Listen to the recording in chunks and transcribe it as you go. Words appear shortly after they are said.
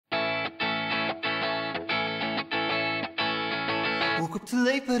woke up too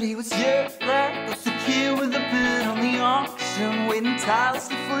late, but he was here. That's the kid with a bid on the auction, waiting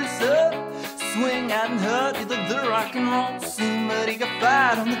tirelessly for his up. Swing hadn't hurt either the rock and roll scene, but he got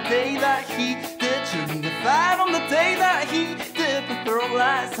fired on the day that he did. Sure, he got fired on the day that he did. But they're all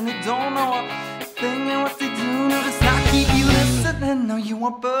lies and they don't know a thing, and what they do now does not keep you listening. No, you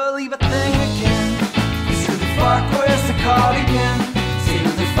won't believe a thing again. Who the fuck wears the cardigan? Say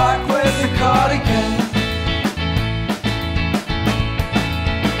who the fuck wears the cardigan?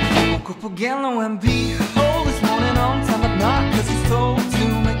 Woke up again, lo and behold, this morning on time but not, cause he's told to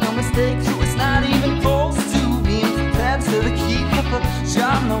make no mistakes, who is not even close to being prepared to keep up a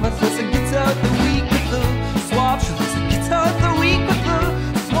job. No, but there's a guitar of the week with the swab. Sure, there's a guitar of the week with the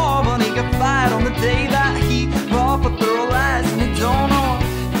swab. And he got fired on the day that he robbed, but they're all lies and they don't know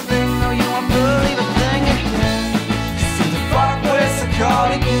a thing. No, you won't believe a thing again. Who the fuck wears the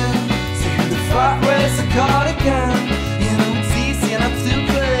cardigan? Say who the fuck wears the cardigan? You know it's easy enough to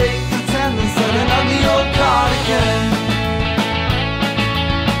play pretend instead of an ugly old cardigan.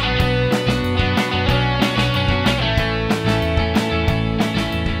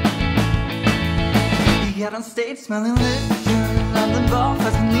 Got on stage smelling liquor, and the bar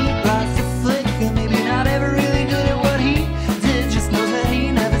has a neat lights to flicker. Maybe not ever really good at what he did, just knows that he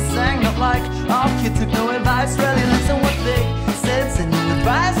never sang. Not like our kid took no advice, really listen what they said. Send no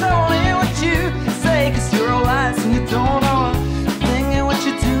advice, I won't hear what you say, cause you're all lies and you don't know a thing. And what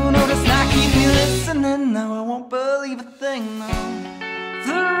you do, no, does not keep me listening. No, I won't believe a thing, no.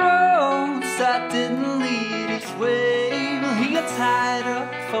 The roads that didn't lead his way, well, he got tied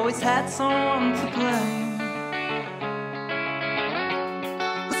up, always had someone to blame.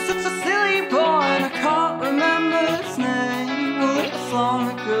 Such a silly boy, and I can't remember his name. Well, it was long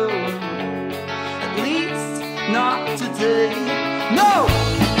ago, at least not today.